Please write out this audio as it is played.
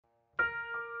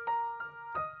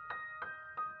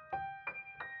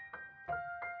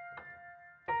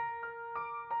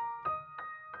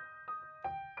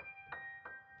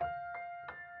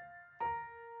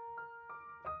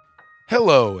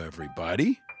Hello,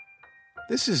 everybody.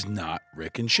 This is not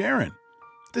Rick and Sharon.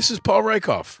 This is Paul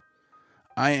Reichoff.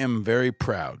 I am very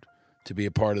proud to be a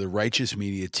part of the Righteous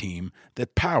Media team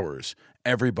that powers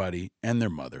Everybody and Their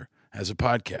Mother as a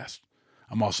podcast.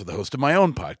 I'm also the host of my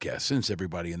own podcast, since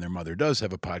Everybody and Their Mother does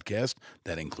have a podcast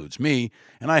that includes me,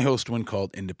 and I host one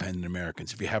called Independent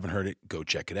Americans. If you haven't heard it, go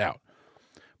check it out.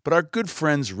 But our good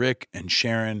friends Rick and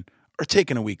Sharon are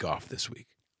taking a week off this week.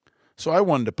 So I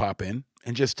wanted to pop in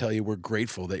and just tell you we're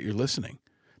grateful that you're listening.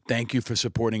 Thank you for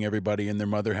supporting Everybody and Their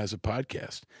Mother has a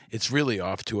podcast. It's really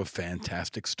off to a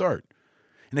fantastic start.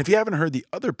 And if you haven't heard the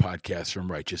other podcasts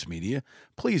from Righteous Media,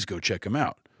 please go check them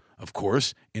out. Of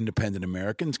course, Independent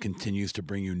Americans continues to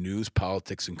bring you news,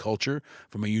 politics, and culture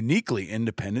from a uniquely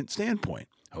independent standpoint,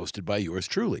 hosted by yours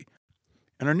truly.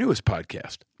 And our newest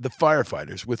podcast, The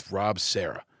Firefighters with Rob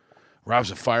Serra.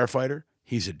 Rob's a firefighter.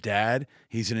 He's a dad.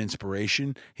 He's an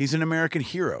inspiration. He's an American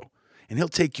hero. And he'll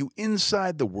take you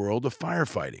inside the world of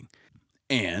firefighting.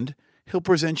 And he'll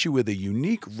present you with a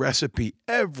unique recipe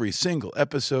every single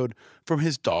episode from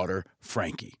his daughter,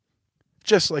 Frankie.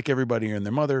 Just like Everybody and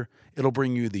Their Mother, it'll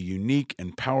bring you the unique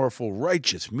and powerful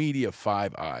Righteous Media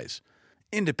 5 Eyes.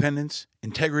 Independence,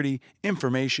 integrity,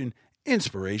 information,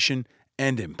 inspiration,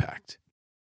 and impact.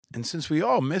 And since we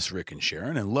all miss Rick and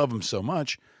Sharon and love them so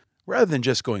much, rather than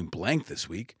just going blank this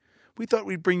week, we thought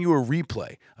we'd bring you a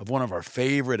replay of one of our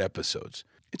favorite episodes.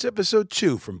 It's episode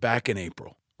 2 from back in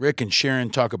April. Rick and Sharon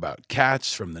talk about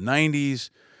cats from the 90s,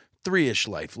 3-ish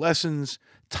life lessons,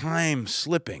 time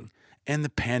slipping, and the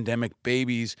pandemic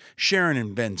babies. Sharon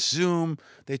invents Zoom.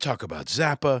 They talk about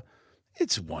Zappa.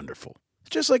 It's wonderful.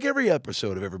 Just like every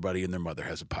episode of Everybody and Their Mother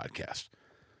has a podcast.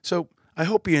 So I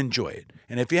hope you enjoy it.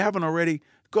 And if you haven't already,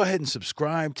 go ahead and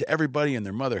subscribe to Everybody and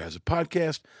Their Mother has a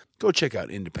podcast. Go check out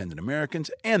Independent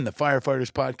Americans and the Firefighters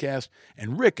podcast.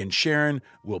 And Rick and Sharon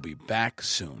will be back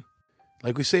soon.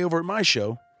 Like we say over at my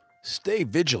show, stay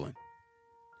vigilant.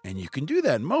 And you can do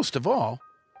that most of all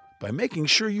by making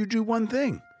sure you do one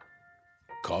thing.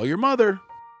 Call your mother.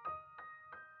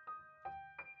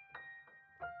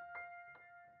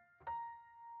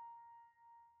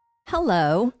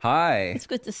 Hello. Hi. It's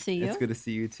good to see you. It's good to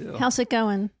see you too. How's it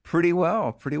going? Pretty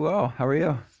well. How are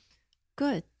you?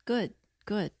 Good.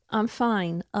 I'm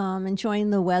fine. Enjoying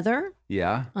the weather.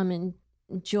 Yeah. I'm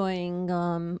enjoying,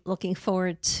 looking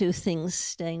forward to things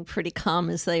staying pretty calm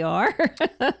as they are.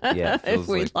 Yeah. It feels if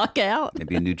we like luck out.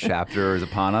 maybe a new chapter is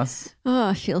upon us.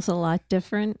 Oh, it feels a lot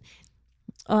different.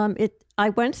 I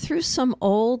went through some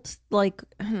old,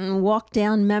 walk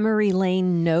down memory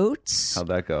lane notes. How'd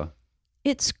that go?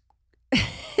 It's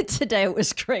today it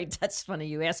was great. That's funny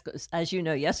you ask. As you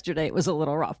know, yesterday it was a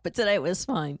little rough, but today it was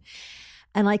fine.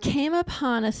 And I came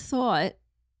upon a thought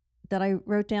that I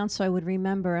wrote down so I would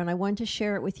remember, and I wanted to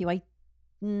share it with you. I'm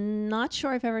not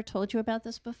sure I've ever told you about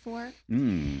this before.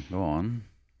 Go on.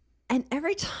 And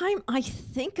every time I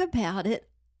think about it,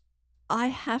 I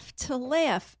have to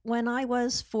laugh. When I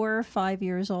was 4 or 5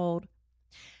 years old,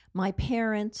 my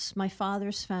parents, my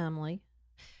father's family,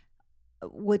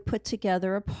 would put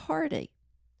together a party.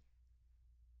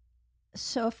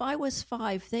 So if I was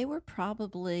 5, they were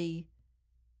probably,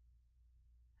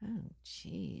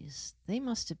 they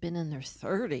must have been in their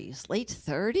 30s, late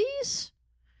 30s.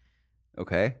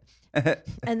 Okay.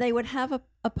 And they would have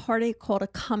a party called a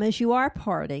Come As You Are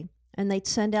party. And they'd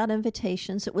send out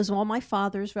invitations. It was all my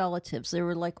father's relatives. They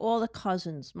were like all the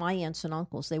cousins, my aunts and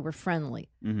uncles. They were friendly,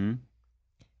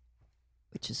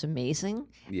 which is amazing.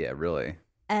 Yeah, really.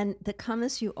 And the Come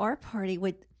As You Are party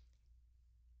would,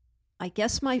 I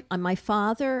guess my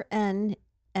father and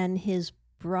his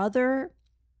brother,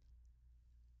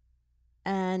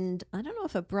 and I don't know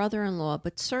if a brother-in-law,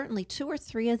 but certainly 2 or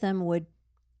 3 of them would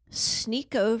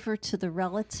sneak over to the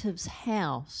relative's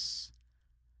house,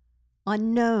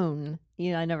 unknown.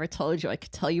 I never told you. I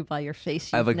could tell you by your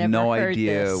face. I have never no heard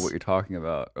idea this. what you're talking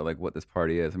about or what this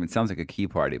party is. I mean, it sounds like a key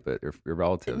party, but your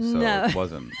relatives, so No. it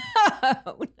wasn't.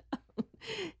 No.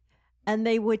 And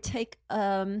they would take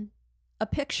a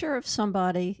picture of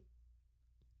somebody,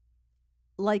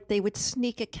 like they would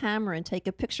sneak a camera and take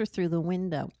a picture through the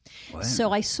window. What?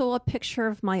 So I saw a picture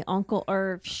of my Uncle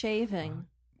Irv shaving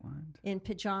What? in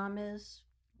pajamas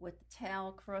with the towel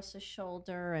across his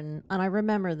shoulder. And I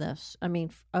remember this. I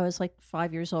mean, I was like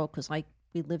 5 years old because we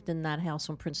lived in that house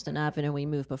on Princeton Avenue. We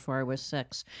moved before I was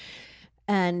 6.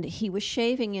 And he was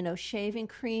shaving, shaving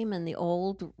cream and the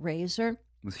old razor.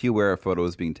 Was he aware of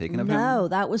photos being taken of him? No,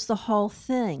 that was the whole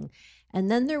thing. And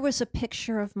then there was a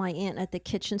picture of my aunt at the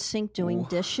kitchen sink doing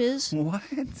dishes. What?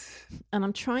 And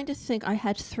I'm trying to think. I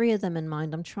had 3 of them in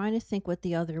mind. I'm trying to think what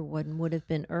the other one would have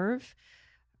been. Irv,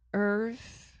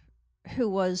 who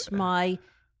was my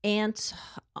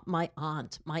my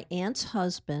aunt's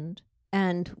husband,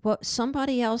 and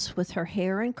somebody else with her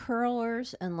hair in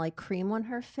curlers and like cream on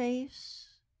her face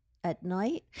at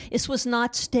night. This was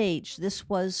not staged. This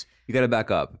was. You got to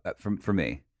back up for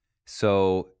me.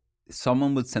 So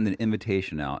someone would send an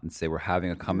invitation out and say, we're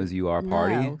having a come as you are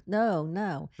party.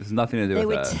 No. There's nothing to do They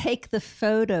with would that. take the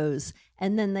photos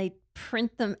and then they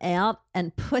print them out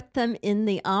and put them in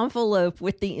the envelope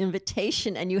with the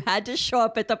invitation, and you had to show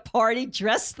up at the party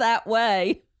dressed that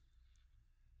way.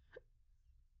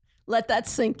 Let that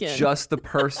sink in. Just the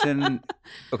person.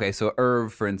 Okay, so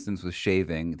Irv, for instance, was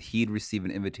shaving. He'd receive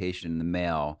an invitation in the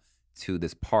mail to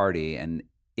this party, and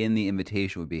in the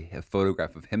invitation would be a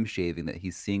photograph of him shaving that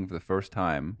he's seeing for the first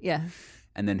time. Yeah.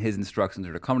 And then his instructions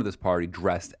are to come to this party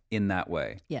dressed in that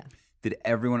way. Yeah. Did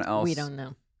everyone else We don't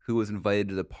know. who was invited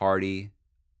to the party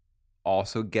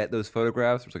also get those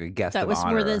photographs? It was like a guest That of was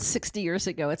honor. more than 60 years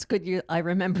ago. It's good I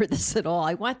remember this at all.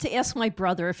 I want to ask my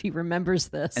brother if he remembers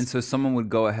this. And so someone would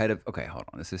go ahead of, okay, hold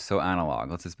on. This is so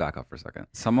analog. Let's just back up for a second.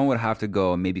 Someone would have to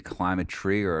go and maybe climb a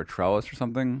tree or a trellis or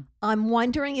something. I'm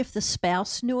wondering if the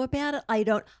spouse knew about it.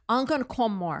 I'm going to call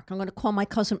Mark. I'm going to call my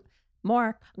cousin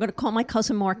Mark. I'm going to call my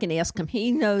cousin Mark and ask him.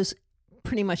 He knows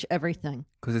pretty much everything.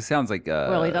 Because it sounds like...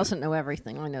 well, he doesn't know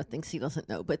everything. I know things he doesn't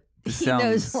know, but he sounds-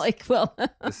 knows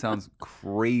This sounds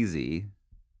crazy.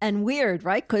 and weird,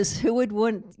 right? Because who would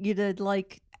want you to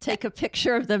take a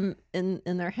picture of them in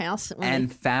their house?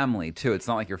 And family, too. It's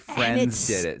not like your friends it's-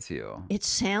 did it to you. It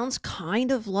sounds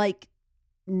kind of like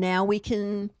now we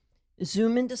can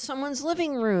zoom into someone's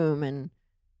living room, and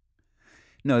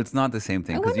No, it's not the same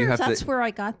thing. I Because wonder you if have that's to... where I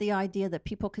got the idea that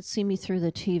people could see me through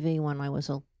the TV when I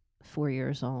was 4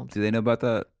 years old. Do they know about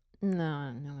that? No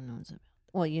one knows about.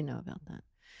 Well, you know about that.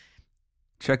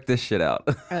 Check this shit out.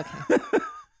 Okay.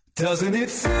 Doesn't it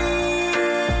feel like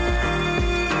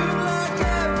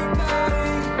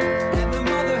everybody and the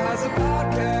mother has a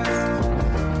podcast?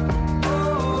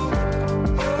 Oh,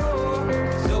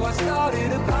 so I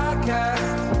started a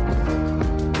podcast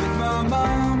with my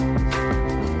mom.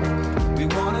 We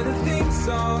wanted a theme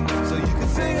song so you can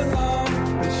sing along.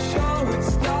 The show, it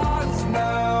starts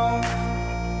now.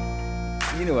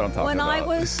 You know what I'm talking When about. I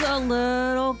was a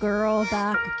little girl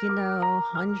back,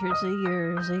 hundreds of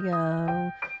years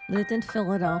ago, lived in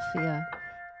Philadelphia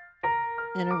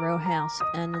in a row house,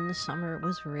 and in the summer it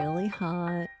was really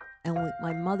hot, and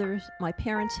my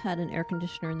parents had an air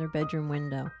conditioner in their bedroom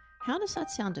window. How does that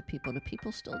sound to people? Do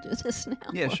people still do this now?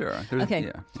 Yeah, sure. Okay.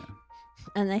 Yeah.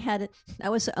 And they had it.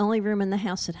 That was the only room in the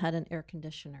house that had an air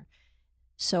conditioner.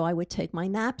 So I would take my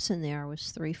naps in there. I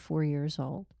was 3, 4 years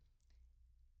old,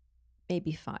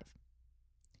 maybe 5.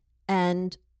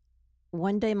 And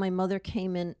one day my mother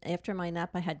came in after my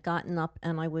nap. I had gotten up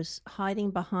and I was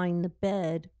hiding behind the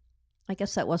bed. I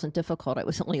guess that wasn't difficult. I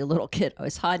was only a little kid. I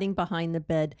was hiding behind the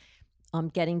bed,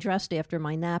 getting dressed after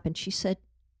my nap. And she said,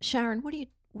 "Sharon, what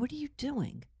are you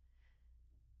doing?"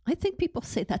 I think people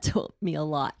say that to me a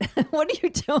lot. "What are you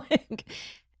doing?"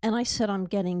 And I said, "I'm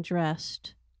getting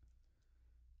dressed.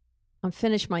 I'm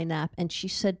finished my nap." And she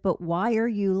said, "But why are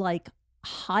you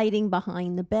hiding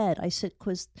behind the bed?" I said,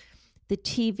 "'Cause the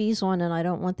TV's on and I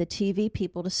don't want the TV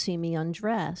people to see me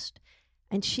undressed."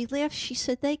 And she laughed. She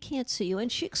said, "They can't see you." And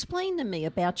she explained to me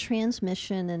about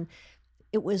transmission, and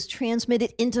it was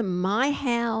transmitted into my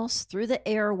house through the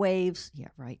airwaves. Yeah,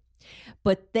 right.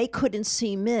 But they couldn't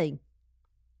see me.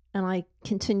 And I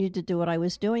continued to do what I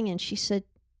was doing. And she said,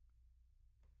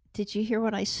 "Did you hear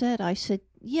what I said?" I said,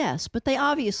 "Yes, but they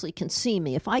obviously can see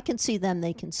me. If I can see them,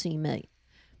 they can see me."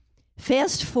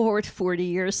 Fast forward 40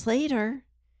 years later,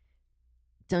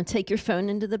 don't take your phone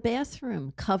into the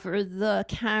bathroom. Cover the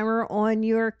camera on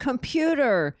your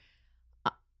computer.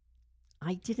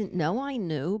 I didn't know I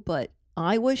knew, but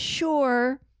I was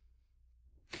sure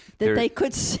that they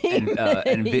could see me.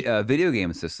 And video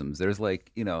game systems. There's certain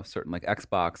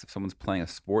Xbox. If someone's playing a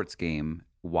sports game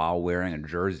while wearing a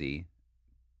jersey,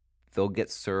 they'll get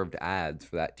served ads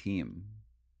for that team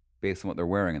based on what they're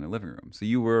wearing in their living room. So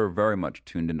you were very much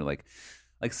tuned into like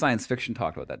science fiction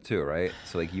talked about that too, right?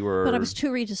 So you were. But I was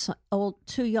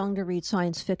too young to read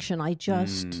science fiction. I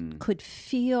just could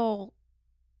feel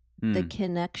the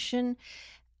connection.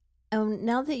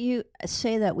 Now that you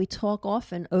say that, we talk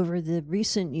often over the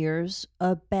recent years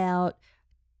about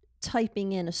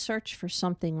typing in a search for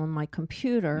something on my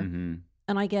computer, and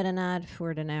I get an ad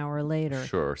for it an hour later.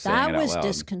 Sure, saying that it out was loud.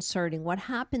 disconcerting. What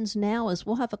happens now is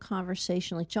we'll have a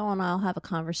conversation, like Joe and I'll have a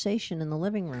conversation in the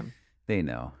living room. They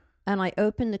know. And I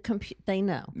open the computer. They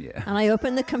know. Yeah. And I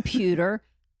open the computer,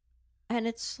 and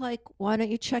it's like, "Why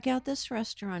don't you check out this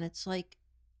restaurant?" It's like,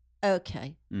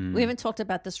 okay, we haven't talked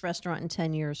about this restaurant in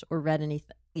 10 years or read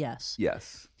anything Yes.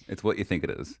 Yes, it's what you think it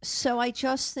is. So I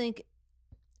just think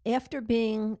after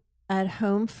being at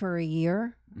home for a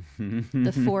year,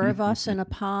 the four of us in a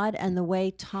pod, and the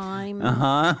way time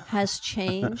has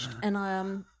changed,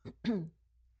 and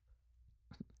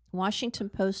Washington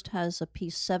Post has a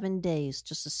piece 7 days,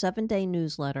 just a 7-day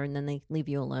newsletter, and then they leave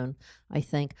you alone, I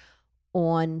think,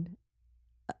 on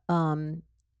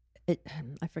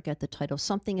I forget the title,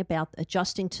 something about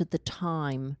adjusting to the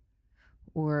time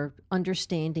or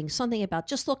understanding, something about,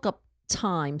 just look up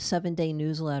Time 7-day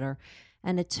newsletter,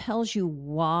 and it tells you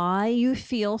why you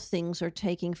feel things are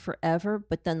taking forever,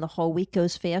 but then the whole week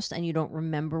goes fast and you don't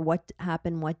remember what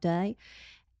happened what day,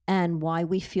 and why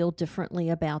we feel differently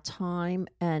about time.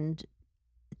 And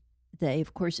they,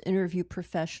 of course, interview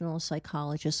professional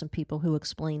psychologists and people who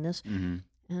explain this. Mm-hmm.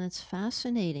 And it's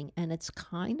fascinating. And it's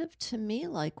kind of, to me,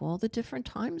 like all the different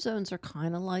time zones are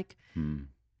kind of like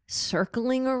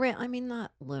circling around. I mean,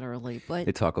 not literally, but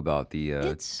They talk about the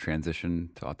it's- transition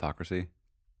to autocracy.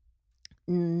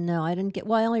 no, I didn't get,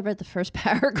 well, I only read the first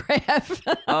paragraph.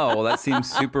 Oh, well, that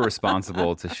seems super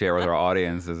responsible to share with our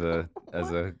audience as a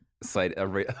site.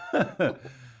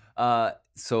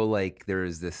 So like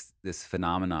there's this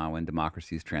phenomenon when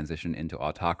democracies transition into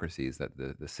autocracies that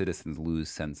the citizens lose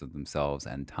sense of themselves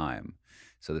and time.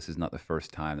 So this is not the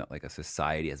first time that like a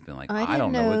society has been like, I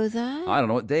don't didn't know what, that. I don't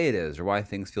know what day it is or why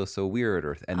things feel so weird,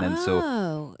 and then is it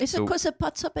so- because it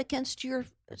butts up against your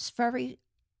very,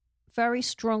 very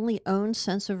strongly owned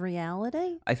sense of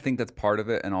reality? I think that's part of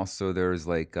it, and also there's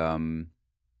like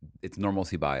it's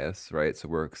normalcy bias, right? So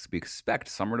we expect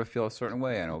summer to feel a certain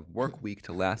way, and a work week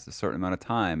to last a certain amount of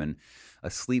time, and a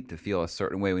sleep to feel a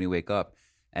certain way when you wake up,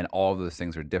 and all of those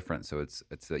things are different. So it's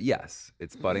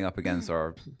butting up against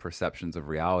our perceptions of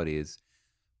realities,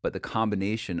 but the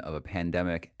combination of a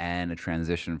pandemic and a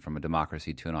transition from a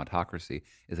democracy to an autocracy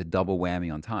is a double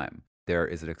whammy on time. There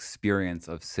is an experience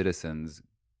of citizens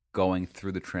going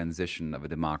through the transition of a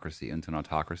democracy into an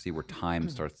autocracy where time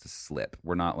starts to slip.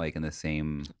 We're not like in the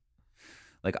same,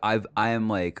 like I am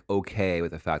like okay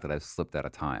with the fact that I've slipped out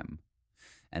of time,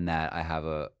 and that I have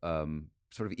a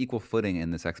sort of equal footing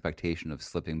in this expectation of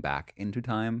slipping back into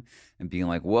time and being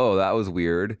like, whoa, that was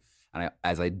weird. And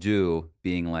as I do,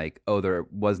 being like, oh, there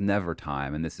was never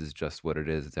time, and this is just what it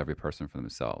is. It's every person for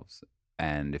themselves.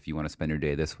 And if you want to spend your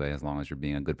day this way, as long as you're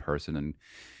being a good person and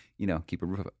keep a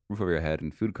roof over your head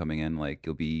and food coming in, like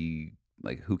you'll be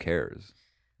like, who cares?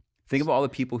 Think of all the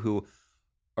people who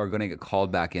are going to get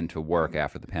called back into work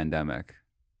after the pandemic.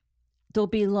 They'll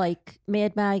be like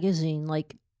Mad Magazine,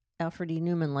 like Alfred E.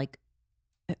 Newman, like,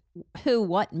 who,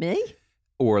 what, me?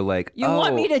 Or like, You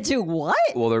want me to do what?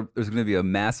 Well, there's going to be a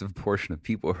massive portion of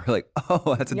people who are like,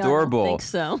 oh, that's Yeah, adorable. I don't think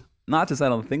so. Not just I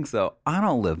don't think so. I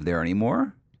don't live there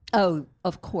anymore. Oh,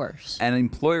 of course. And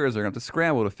employers are going to have to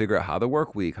scramble to figure out how the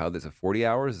work week, how is it 40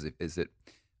 hours? Is it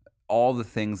all the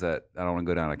things that, I don't want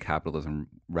to go down a capitalism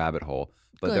rabbit hole,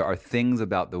 but Good. there are things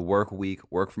about the work week,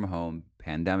 work from home,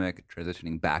 pandemic,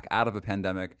 transitioning back out of a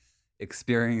pandemic,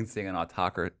 experiencing an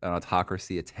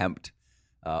autocracy attempt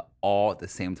all at the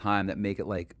same time that make it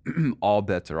like all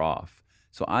bets are off.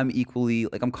 So I'm equally,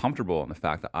 like, I'm comfortable in the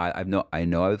fact that I know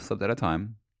I've slipped out of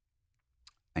time.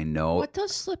 I know. What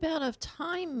does slip out of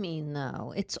time mean,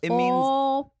 though? It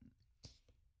all.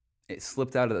 It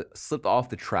slipped off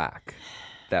the track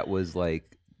that was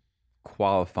like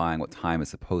qualifying what time is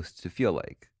supposed to feel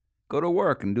like. Go to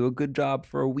work and do a good job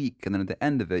for a week, and then at the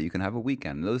end of it, you can have a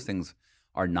weekend. Those things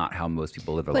are not how most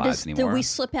people live their lives Did anymore. we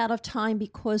slip out of time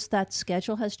because that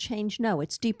schedule has changed? No,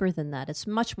 it's deeper than that. It's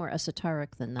much more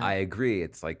esoteric than that. I agree.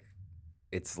 It's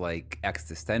like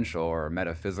existential or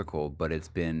metaphysical, but it's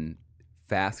been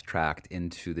fast-tracked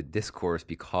into the discourse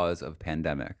because of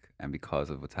pandemic and because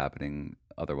of what's happening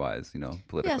otherwise,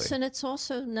 politically. Yes, and it's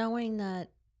also knowing that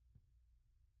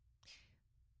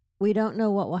we don't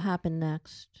know what will happen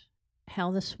next,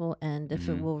 how this will end, if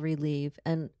it Mhm. will relieve,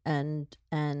 and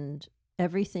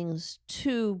everything's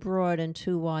too broad and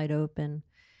too wide open.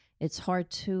 It's hard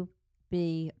to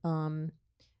be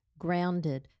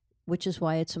grounded, which is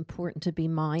why it's important to be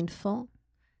mindful,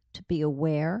 to be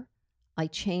aware. I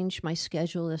changed my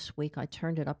schedule this week. I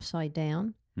turned it upside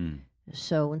down.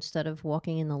 So instead of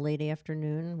walking in the late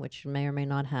afternoon, which may or may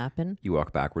not happen, You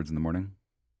walk backwards in the morning?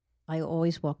 I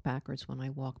always walk backwards when I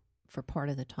walk for part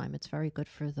of the time. It's very good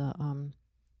for the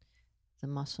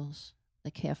muscles,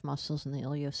 the calf muscles and the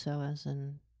iliopsoas,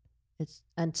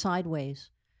 and sideways.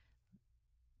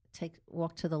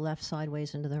 Walk to the left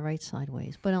sideways and to the right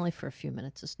sideways, but only for a few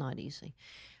minutes. It's not easy.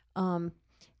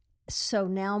 So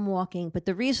now I'm walking, but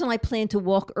the reason I planned to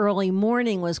walk early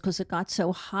morning was because it got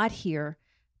so hot here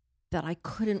that I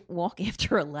couldn't walk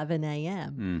after 11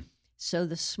 a.m. So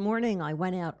this morning I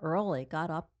went out early,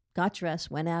 got up, got dressed,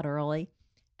 went out early,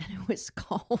 and it was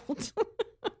cold.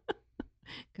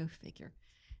 Go figure.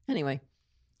 Anyway,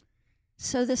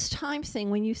 so this time thing,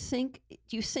 when you think,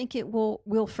 do you think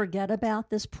we'll forget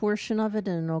about this portion of it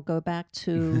and it'll go back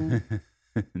to?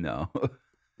 No.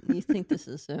 You think this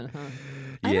is it, huh?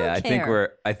 I Yeah, don't I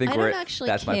think care. we're actually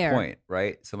that's care. my point,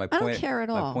 right? So my I point don't care at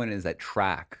my all. point is that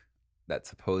track, that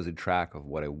supposed track of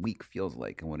what a week feels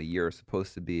like and what a year is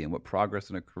supposed to be and what progress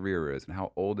in a career is and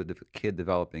how old a kid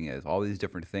developing is, all these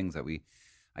different things that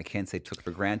I can't say took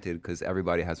for granted because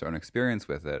everybody has their own experience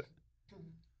with it.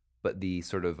 But the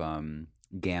sort of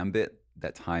gambit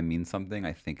that time means something,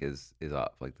 I think is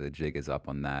up. Like the jig is up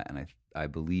on that, and I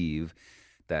believe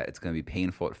that it's going to be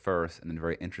painful at first and then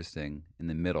very interesting in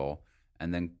the middle,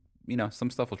 and then some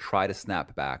stuff will try to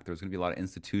snap back. There's going to be a lot of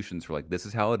institutions who are like, this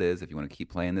is how it is. If you want to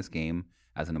keep playing this game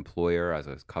as an employer, as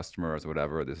a customer, as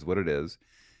whatever, this is what it is.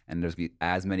 And there's be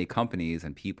as many companies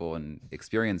and people and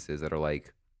experiences that are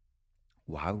like,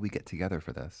 why would we get together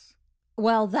for this?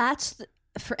 Well, that's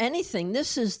for anything.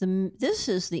 This is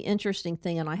the interesting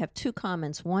thing, and I have two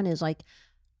comments. One is like,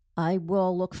 I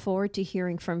will look forward to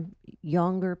hearing from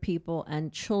younger people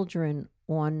and children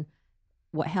on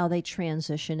how they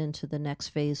transition into the next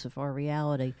phase of our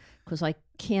reality, because I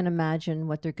can't imagine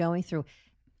what they're going through.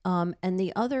 And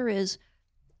the other is,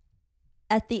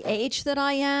 at the age that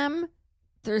I am,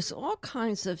 there's all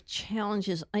kinds of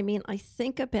challenges. I mean, I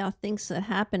think about things that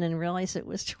happened and realize it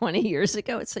was 20 years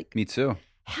ago. It's like, Me too.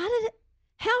 how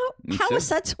Me how too. was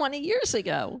that 20 years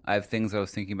ago? I have things I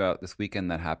was thinking about this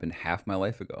weekend that happened half my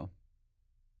life ago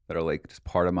that are like just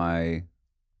part of my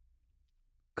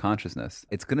consciousness.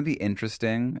 It's going to be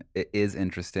interesting. It is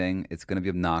interesting. It's going to be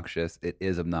obnoxious. It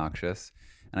is obnoxious.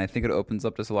 And I think it opens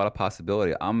up just a lot of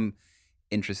possibility. I'm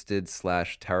interested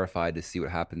 / terrified to see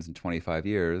what happens in 25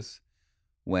 years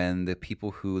when the people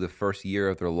who the first year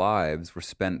of their lives were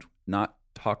spent not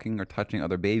talking or touching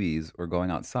other babies or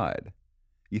going outside.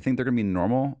 You think they're going to be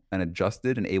normal and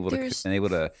adjusted and able to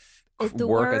The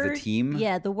work as word- a team?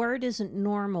 Yeah, the word isn't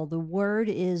normal. The word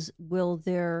is, how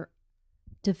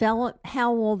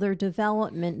will their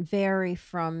development vary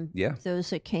from Yeah. those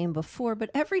that came before? But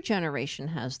every generation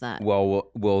has that. Well,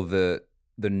 will the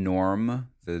norm,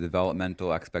 the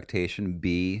developmental expectation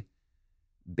be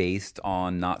based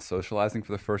on not socializing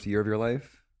for the first year of your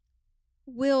life?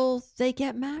 Will they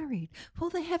get married? Will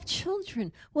they have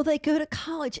children? Will they go to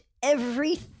college?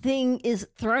 Everything is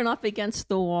thrown up against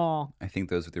the wall. I think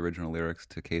those are the original lyrics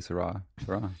to Que Sera.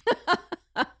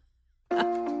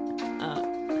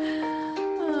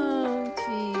 Oh,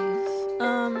 jeez.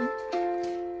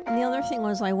 And the other thing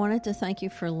was, I wanted to thank you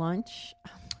for lunch.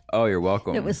 Oh, you're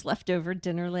welcome. It was leftover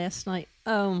dinner last night.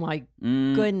 Oh my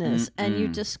goodness! And you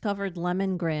discovered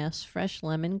lemongrass, fresh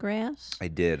lemongrass, I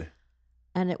did.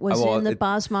 and it was well, in the it-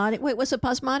 basmati. Wait, was it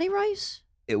basmati rice?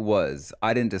 It was.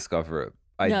 I didn't discover it.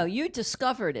 No, you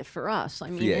discovered it for us. I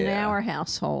mean, Yeah, in yeah. our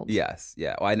household. Yes.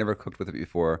 Yeah. Well, I never cooked with it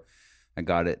before. I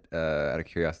got it out of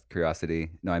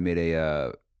curiosity. No, I made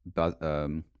a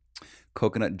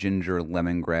coconut ginger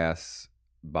lemongrass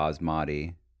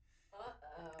basmati.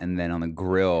 And then on the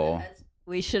grill,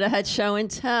 We should have had show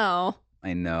and tell.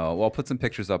 I know. Well, I'll put some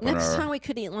pictures up on Next our. time we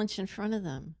could eat lunch in front of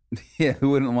them. Yeah, who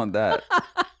wouldn't want that?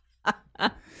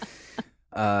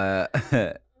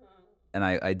 And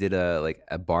I did a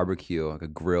barbecue, like a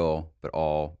grill, but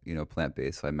all plant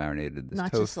based. So I marinated this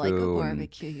Not tofu. just like a and-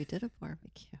 barbecue. You did a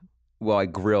barbecue. well, I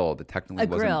grilled. It technically A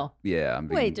wasn't. grill. Yeah. I'm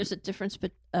Wait, being- there's a difference,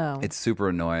 but oh, It's super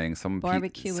annoying. Some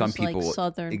barbecue some is like people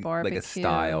southern like barbecue a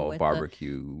style with the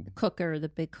barbecue. cooker, the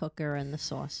big cooker, and the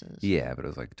sauces. Yeah, but it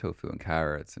was like tofu and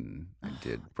carrots, and I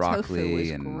did broccoli, Tofu was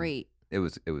and great. it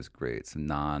was great. Some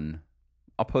naan.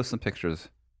 I'll post some pictures.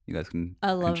 You guys can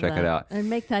I love check that. it out. And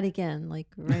make that again, like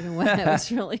right away. That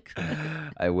was really good.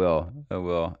 I will.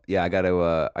 Yeah, I got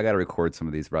to record some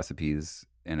of these recipes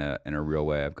in a real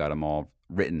way. I've got them all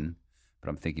written, but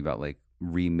I'm thinking about like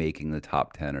remaking the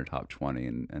top 10 or top 20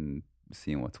 and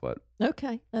seeing what's what.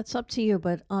 Okay, that's up to you.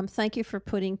 But thank you for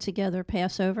putting together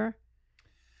Passover.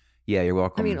 Yeah, you're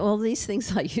welcome. I mean, all these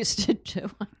things I used to do.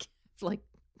 I can't, like,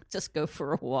 just go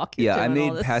for a walk. You're Yeah, I doing all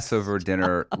made this Passover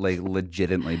dinner like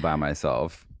legitimately by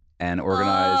myself and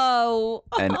organized Oh.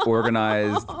 and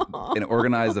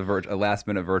organized a last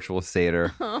minute virtual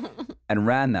Seder and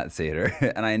ran that Seder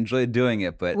and I enjoyed doing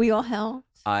it. But We all helped.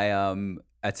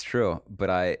 that's true.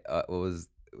 But what was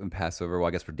in Passover? Well,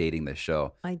 I guess we're dating this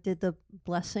show. I did the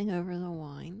blessing over the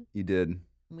wine. You did.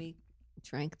 We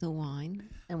drank the wine,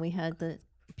 and we had the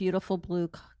beautiful blue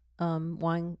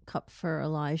wine cup for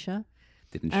Elijah.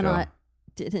 Didn't And show. I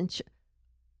didn't.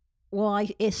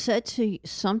 It said to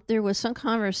there was some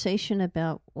conversation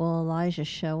about, will Elijah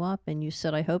show up? And you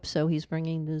said, I hope so. He's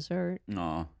bringing dessert.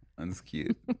 Oh, that's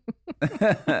cute.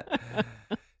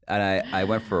 And I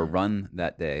went for a run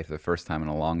that day for the first time in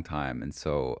a long time, and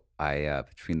so I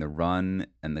between the run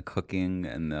and the cooking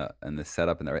and the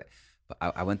setup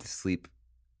I went to sleep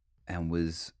and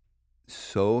was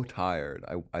so tired.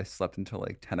 I slept until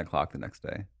like 10 o'clock the next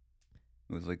day.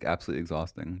 It was like absolutely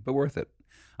exhausting, but worth it.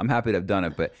 I'm happy to have done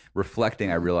it, but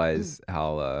reflecting, I realized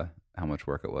how much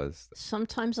work it was.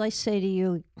 Sometimes I say to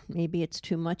you, maybe it's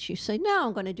too much. You say, no,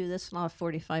 I'm going to do this and I'll have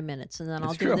 45 minutes, and then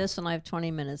I'll do this and I have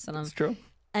 20 minutes, and It's true.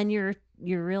 And you're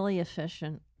really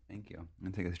efficient. Thank you. I'm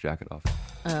gonna take this jacket off.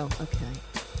 Oh, okay.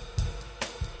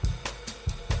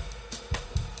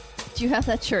 Do you have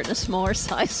that shirt in a smaller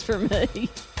size for me?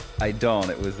 I don't.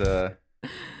 It was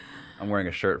I'm wearing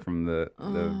a shirt from the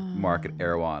market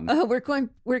Erewhon. Oh, we're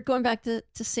going back to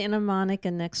Santa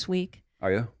Monica next week.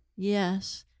 Are you?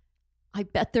 Yes. I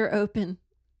bet they're open.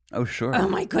 Oh, sure. Oh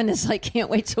my goodness, I can't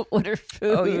wait to order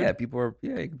food. Oh yeah, you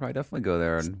can probably definitely go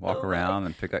there and walk around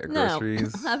and pick out your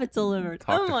groceries. I'll have it delivered.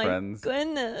 Talk oh to my friends.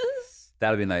 goodness.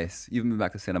 That'd be nice. You haven't been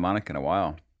back to Santa Monica in a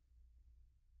while.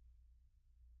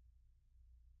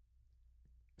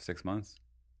 6 months.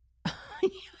 I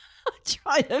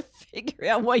try to figure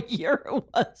out what year it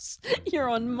was. You're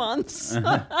on months.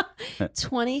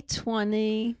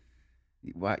 2020.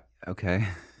 What? Okay.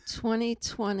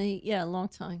 2020. Yeah, a long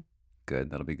time. Good.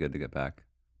 That'll be good to get back.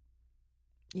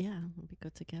 Yeah, it'll be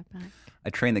good to get back. I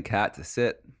trained the cat to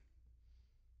sit.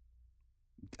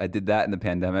 I did that in the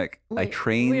pandemic. I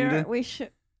trained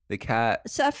the cat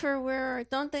Zephyr,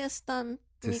 ¿dónde está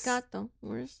mi gato?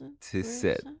 Where's it? to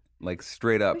sit, like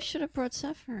straight up. We should have brought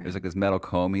Zephyr. There's like this metal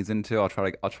comb he's into. I'll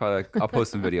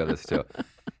post some video of this too.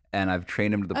 And I've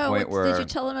trained him to the point where did you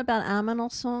tell him about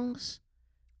Aminal songs?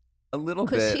 a little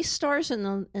Because bit. he stars in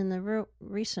the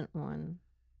recent one.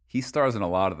 He stars in a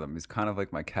lot of them. He's kind of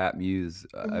like my cat muse.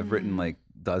 I've written like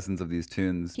dozens of these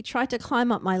tunes. He tried to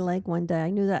climb up my leg one day. I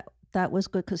knew that was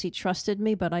good because he trusted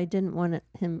me, but I didn't want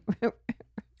him.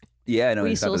 Yeah, I know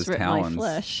he's got Weasels those rip my talons.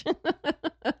 flesh.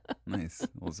 Nice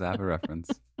little Zappa reference.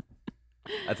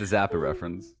 That's a Zappa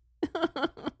reference.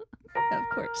 Of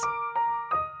course.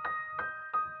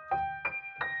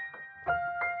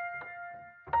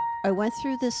 I went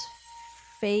through this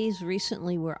phase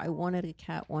recently where I wanted a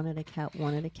cat.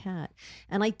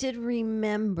 And I did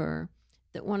remember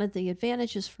that one of the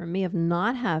advantages for me of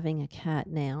not having a cat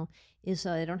now is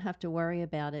that I don't have to worry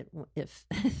about it if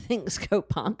things go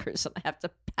bonkers and I have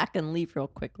to pack and leave real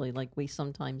quickly like we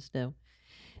sometimes do.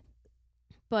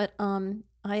 But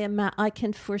I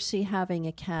can foresee having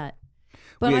a cat.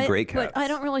 But We had great cats. But I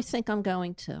don't really think I'm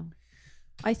going to.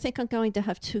 I think I'm going to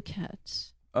have 2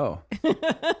 cats. Oh,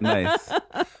 nice.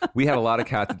 We had a lot of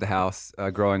cats at the house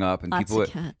growing up, and Lots of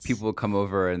cats. people would come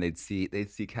over and they'd see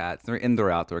cats. They're indoor,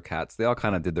 outdoor cats. They all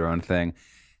kind of did their own thing.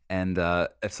 And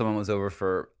if someone was over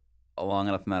for a long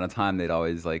enough amount of time, they'd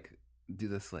always like do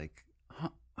this like,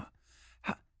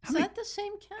 Is that the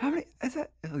same cat? how many is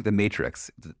that like the Matrix?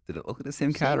 Did it look like the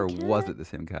same cat or Same was cat? it the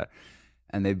same cat?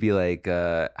 And they'd be like,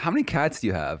 how many cats do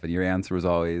you have? And your answer was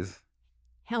always,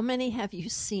 How many have you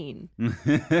seen?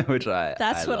 which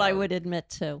That's what I love. would admit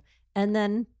to. And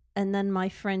then my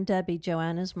friend Debbie,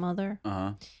 Joanna's mother,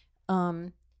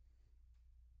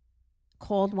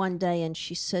 called one day and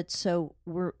she said, "So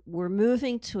we're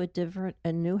moving to a different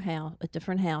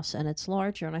house, and it's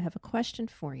larger. And I have a question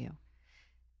for you."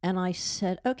 And I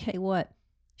said, "Okay, what?"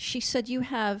 She said, "You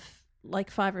have like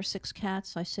 5 or 6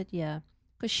 cats." I said, "Yeah,"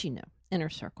 because she knew, inner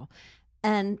circle.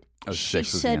 And Oh, she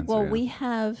 6 was the said, answer, "Well, yeah. we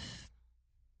have."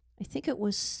 I think it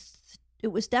was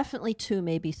definitely 2,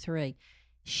 maybe 3.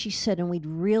 She said, "And we'd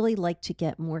really like to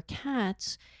get more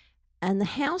cats. And the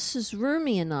house is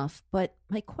roomy enough, but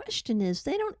my question is,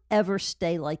 they don't ever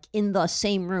stay like in the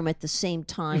same room at the same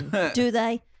time, do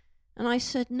they?" And I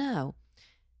said, "No."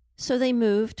 So they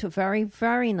moved to a very,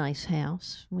 very nice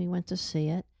house. We went to see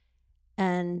it.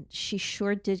 And she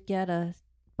sure did get a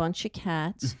bunch of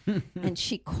cats. And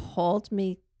she called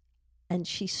me and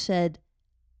she said,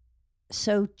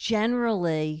 "So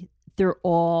generally, they're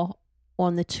all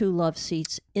on the 2 love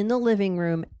seats in the living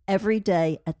room every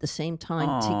day at the same time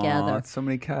Aw, together." that's so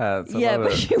many cats. I Yeah, love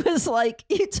but it. she was like,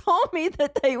 "You told me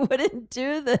that they wouldn't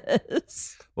do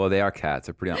this." Well, they are cats.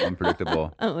 They're pretty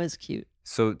unpredictable. Oh, it was cute.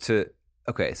 So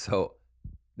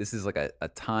this is like a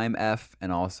time F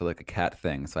and also like a cat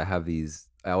thing. So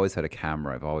I always had a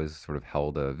camera. I've always sort of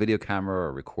held a video camera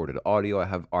or recorded audio. I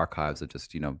have archives of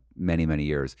just, many, many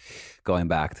years going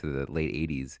back to the late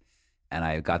 80s. And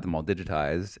I got them all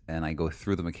digitized and I go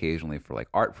through them occasionally for like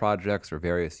art projects or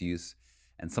various use.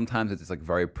 And sometimes it's like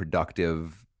very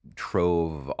productive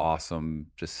trove of awesome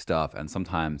just stuff. And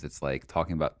sometimes it's like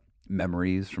talking about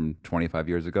memories from 25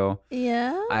 years ago.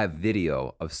 Yeah. I have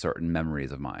video of certain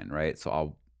memories of mine, right? So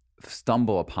I'll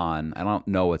stumble upon, I don't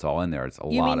know what's all in there. It's a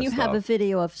You lot mean of you stuff. have a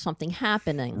video of something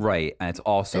happening? Right. And it's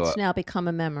also It's now become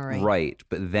a memory. right.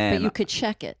 But then But you could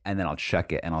check it. and then I'll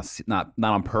check it and I'll see, not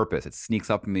on purpose. It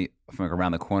sneaks up on me from like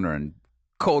around the corner and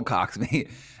cold cocks me.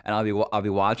 And I'll be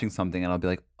watching something and I'll be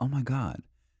like, oh my God,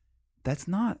 that's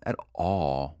not at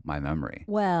all my memory.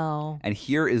 Well, And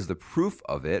here is the proof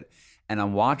of it. And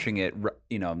I'm watching it,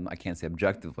 you know, I can't say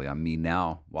objectively, I'm me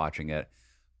now watching it,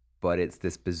 but it's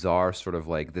this bizarre sort of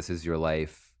like, this is your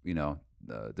life, you know,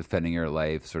 defending your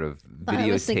life sort of I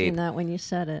was thinking videotape that when you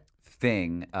said it.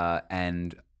 thing.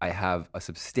 And I have a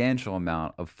substantial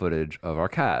amount of footage of our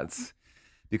cats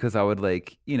because I would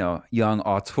like, you know, young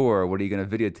auteur, what are you going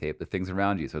to videotape? The things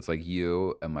around you. So it's like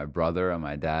you and my brother and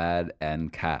my dad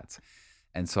and cats.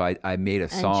 And so I made a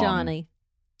And song. Johnny.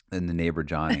 And the neighbor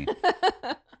Johnny.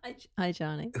 Hi,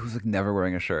 Johnny. Who's like never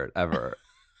wearing a shirt ever,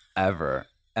 ever,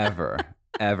 ever,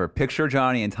 ever. Picture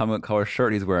Johnny and tell me what color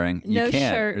shirt he's wearing. You No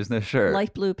can't. shirt. There's no shirt.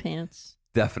 Light blue pants,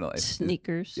 Definitely.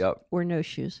 sneakers, Yep. or no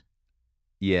shoes.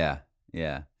 Yeah.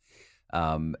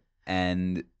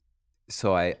 And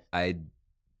so I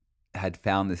had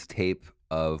found this tape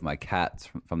of my cats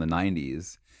from the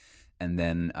 90s. And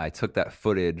then I took that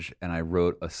footage and I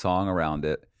wrote a song around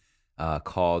it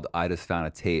called I Just Found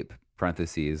a Tape,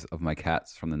 parentheses, of my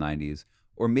cats from the 90s.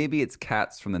 Or maybe it's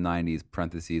cats from the 90s,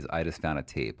 parentheses, I Just Found a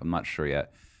Tape. I'm not sure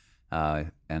yet.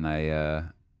 And I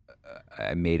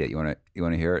made it. You want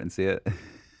to hear it and see it?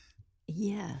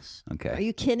 Yes. Okay. Are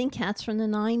you kidding? Cats from the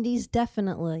 90s?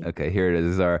 Definitely. Okay, here it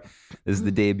is. This is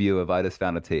the debut of I Just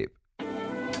Found a Tape.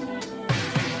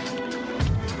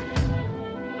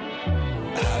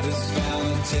 I just found a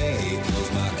tape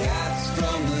of my cats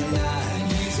from the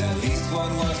 90s. At least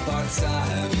one was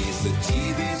part-time. The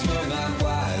TVs were not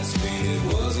widescreen. It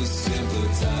was a simpler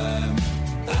time.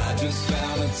 I just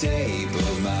found a tape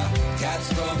of my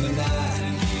cats from the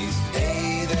 90s.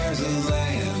 Hey, there's a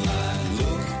landline.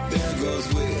 Look, there goes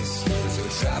Whiskers. Her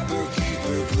trapper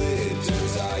keeper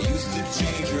glitters. I used to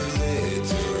change her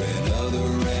litter and other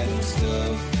random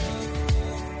stuff.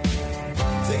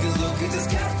 Take a look at this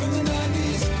cat from the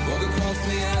 90s. Walk across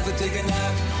me as I take a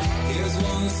nap. Here's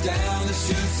one that's down to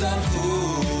shoot some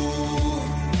pool.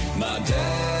 My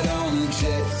dad on a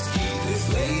jet ski. This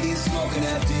lady smoking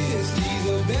at Disney.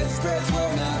 The bedspreads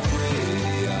were not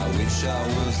pretty. I wish I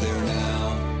was there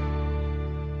now.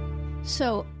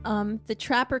 So, the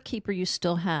Trapper Keeper you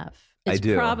still have. I It's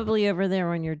do. probably over there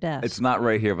on your desk. It's not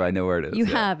right here, but I know where it is. You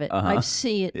Yeah. have it. Uh-huh. I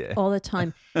see it Yeah. all the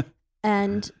time.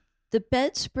 And the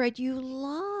bedspread you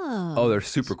love. Oh, they're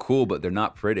super cool, but they're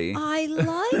not pretty. I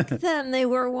like them. They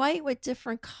were white with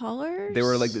different colors. They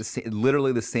were like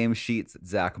literally the same sheets that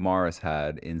Zach Morris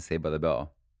had in Saved by the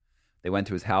Bell. They went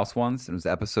to his house once, and it was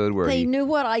an episode where They knew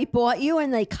what I bought you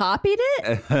and they copied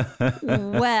it?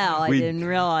 Well, I We- didn't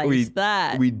realize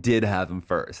that. We did have them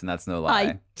first, and that's no lie.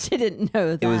 I didn't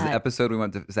know that. It was the episode we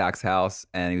went to Zach's house,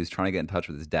 and he was trying to get in touch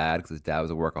with his dad because his dad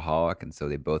was a workaholic, and so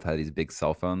they both had these big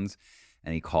cell phones.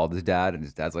 And he called his dad, and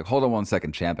his dad's like, "Hold on 1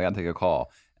 second, champ, I gotta take a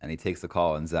call." And he takes the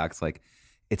call, and Zach's like,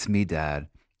 "It's me, Dad.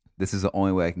 This is the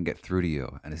only way I can get through to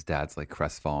you." And his dad's like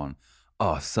crestfallen.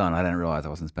 "Oh, son, I didn't realize I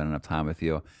wasn't spending enough time with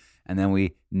you." And then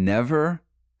we never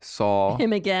saw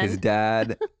Him again. his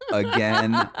dad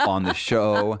again on the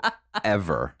show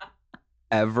ever,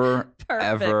 ever,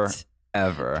 Perfect.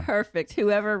 ever. Perfect.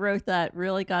 Whoever wrote that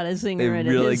really got a zinger They in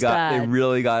really his got dad. they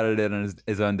really got it in on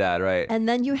his own dad, right? And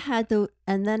then you had the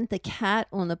cat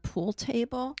on the pool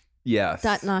table. Yes.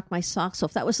 That knocked my socks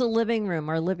off. That was the living room.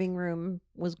 Our living room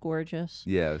was gorgeous.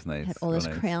 Yeah, it was nice. It had all Real this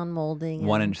nice. crown molding.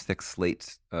 1 and- inch thick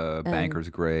slate, banker's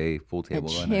gray pool and table.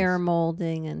 Really chair nice.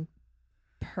 molding and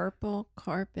purple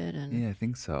carpet and Yeah, I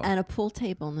think so. and a pool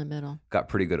table in the middle. Got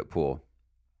pretty good at pool.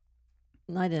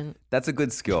 I didn't. That's a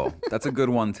good skill. That's a good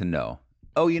one to know.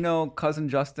 Oh, you know cousin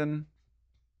Justin?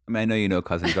 I mean, I know you know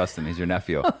cousin Justin. He's your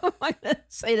nephew. I'm gonna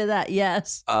say to that,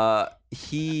 yes.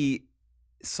 He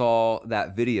saw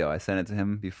that video. I sent it to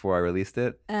him before I released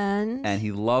it. And And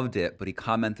he loved it, but he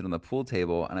commented on the pool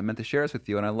table, and I meant to share this with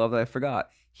you, and I love that I forgot.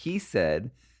 He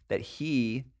said that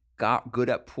he got good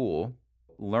at pool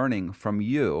learning from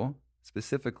you,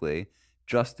 specifically,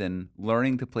 Justin.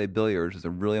 Learning to play billiards is a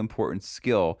really important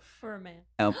skill. for a man.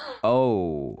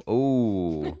 Oh,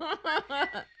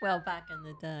 Well, back in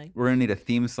the day. we're gonna need a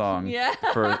theme song. Yeah.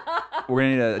 We're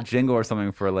gonna need a jingle or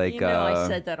something for like. You know, I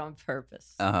said that on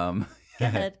purpose. Um, Go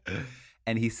ahead.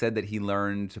 And he said that he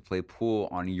learned to play pool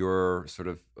on your sort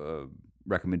of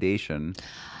recommendation.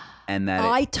 and that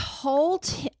I told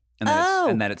him.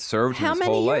 and that it served him How his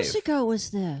many whole years life. ago was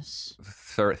this?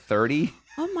 30?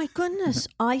 Oh my goodness!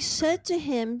 I said to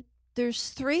him, "There's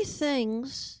 3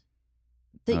 things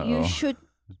that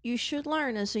you should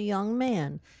learn as a young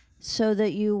man, so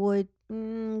that you would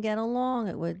get along.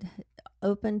 It would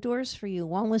open doors for you.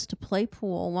 One was to play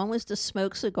pool. One was to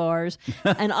smoke cigars,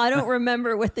 and I don't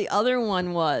remember what the other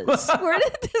one was. Where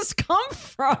did this come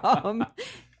from?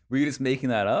 Were you just making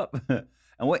that up?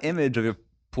 And what image of a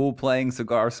pool playing,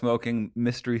 cigar smoking,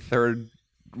 mystery third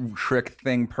trick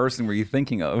thing person were you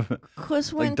thinking of?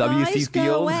 Because when Like W.C. guys go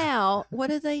Fields? out, what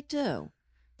do?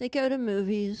 They go to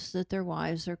movies that their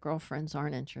wives or girlfriends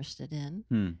aren't interested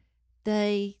in.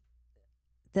 They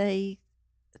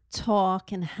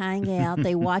talk and hang out.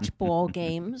 They watch ball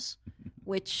games,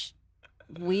 which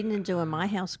we didn't do in my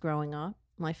house growing up.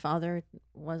 My father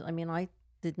was. I mean, I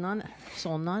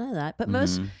saw none of that. But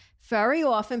very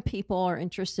often, people are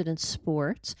interested in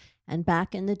sports. And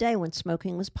back in the day when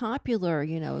smoking was popular,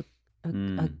 you know,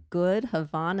 a good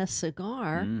Havana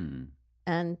cigar.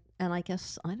 And I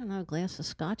guess, I don't know, a glass of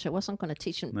scotch. I wasn't going to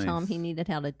teach him, tell him he needed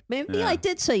how to. Maybe Yeah. I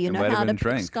did say, you It know might have how to been pick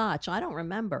drink. scotch. I don't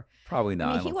remember. Probably not.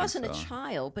 I mean, I he don't wasn't think a so.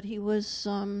 child, but he was.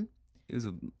 He was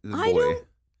a I boy.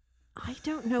 I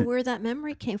don't know where that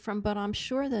memory came from, but I'm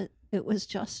sure that it was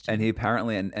just. And he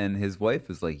apparently, and his wife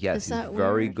is like, yes, Is he's that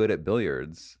very weird? good at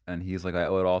billiards. And he's like, I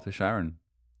owe it all to Sharon.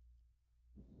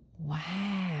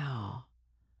 Wow.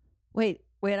 Wait,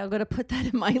 I'm going to put that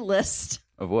in my list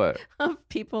Of what? of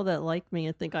people that like me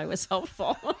and think I was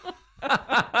helpful.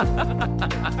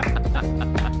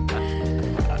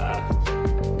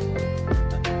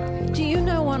 Do you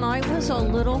know when I was a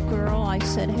little girl, I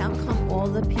said, how come all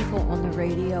the people on the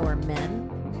radio are men?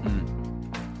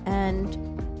 And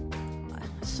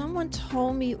someone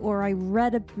told me, or I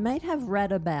might have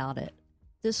read about it.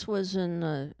 This was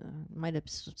in, might have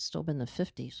still been the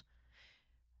 50s.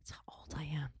 That's how old I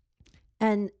am.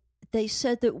 And they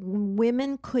said that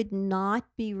women could not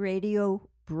be radio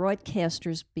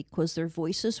broadcasters because their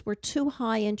voices were too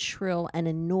high and shrill and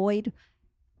annoying,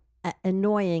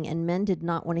 and men did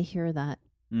not want to hear that.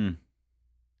 And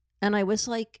I was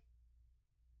like,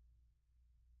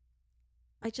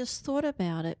 I just thought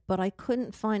about it, but I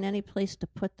couldn't find any place to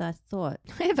put that thought.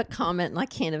 I have a comment and I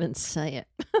can't even say it.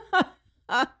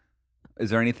 Is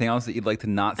there anything else that you'd like to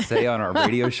not say on our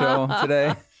radio show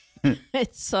today?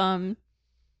 It's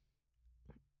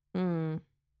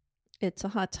it's a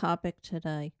hot topic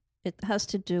today. It has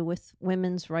to do with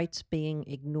women's rights being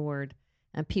ignored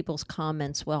and people's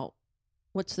comments. Well,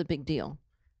 what's the big deal?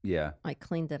 Yeah. I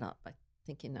cleaned it up. I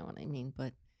think you know what I mean,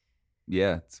 but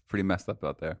Yeah, it's pretty messed up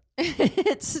out there.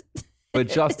 it's. But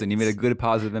Justin, you made a good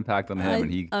positive impact on him,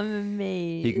 and I'm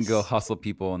amazed. he can go hustle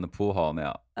people in the pool hall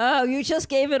now. Oh, you just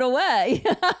gave it away.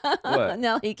 What?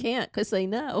 No, he can't because they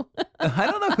know. I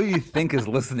don't know who you think is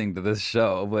listening to this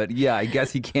show, but yeah, I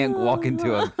guess he can't walk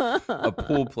into a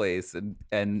pool place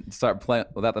and start playing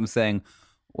without them saying,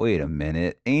 wait a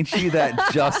minute, ain't you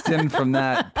that Justin from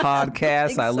that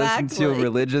podcast I listen to Exactly.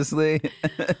 religiously?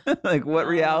 Like, what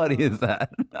reality is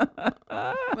that?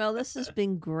 Well, this has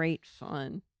been great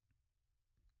fun.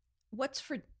 What's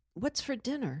for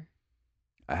dinner?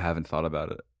 I haven't thought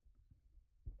about it.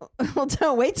 Well,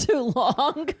 don't wait too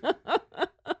long.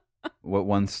 What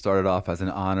once started off as an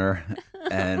honor,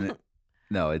 and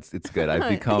no, it's good. I've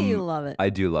become. You love it. I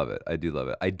do love it. I do love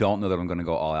it. I don't know that I'm going to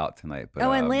go all out tonight, but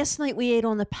Oh, and last night we ate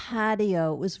on the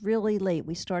patio. It was really late.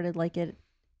 We started like at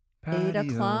 8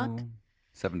 o'clock.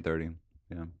 7:30.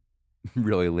 Yeah,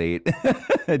 really late.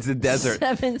 It's a desert.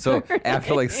 7:30. So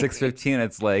after like 6:15,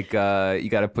 it's like you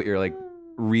got to put your like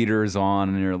readers on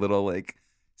and your little like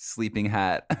sleeping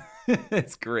hat.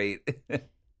 It's great.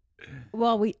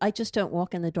 Well, I just don't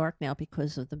walk in the dark now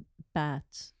because of the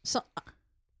bats. So,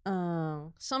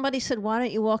 somebody said, "Why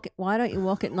don't you walk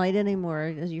at night anymore? Are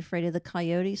you afraid of the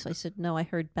coyotes?" I said, "No, I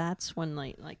heard bats one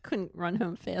night, and I couldn't run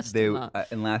home fast enough."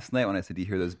 And last night when I said, "Do you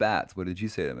hear those bats?" What did you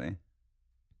say to me?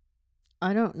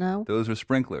 I don't know. Those were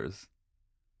sprinklers.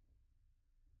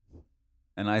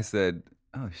 And I said,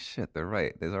 "Oh shit, they're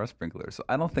right. Those are sprinklers." So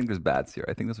I don't think there's bats here.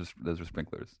 I think those were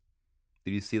sprinklers.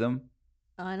 Did you see them?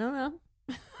 I don't know.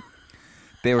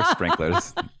 They were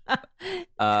sprinklers.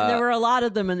 There were a lot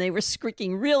of them, and they were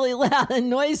squeaking really loud and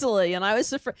noisily. And I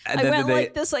was afraid. And I then went did they-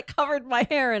 like this. I covered my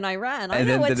hair and I ran. I And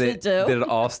know then what to did do. it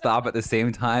all stop at the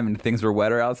same time and things were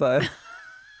wetter outside?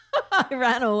 I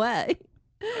ran away.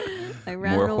 I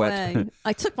ran More wet. away.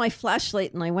 I took my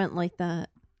flashlight and I went like that.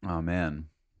 Oh man.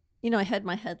 You know, I had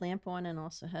my headlamp on and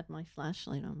also had my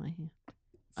flashlight on my hand.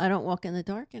 I don't walk in the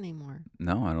dark anymore.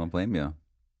 No, I don't blame you.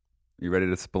 You're ready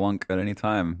to spelunk at any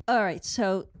time. All right,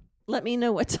 so Let me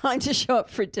know what time to show up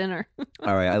for dinner.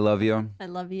 All right. I love you. I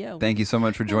love you. Thank you so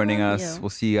much for joining love us. you. We'll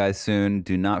see you guys soon.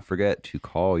 Do not forget to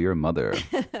call your mother.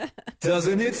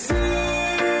 Doesn't it seem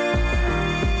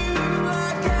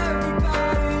like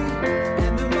everybody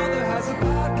and their mother has a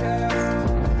podcast?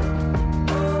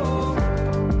 Oh,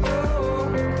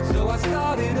 so I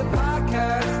started a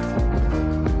podcast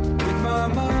with my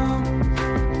mom.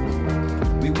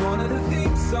 We wanted a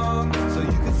theme song so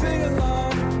you could sing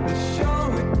along. The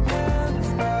show it ends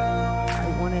now.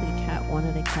 I wanted a cat,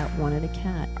 wanted a cat, wanted a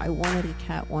cat. I wanted a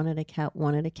cat, wanted a cat,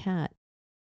 wanted a cat.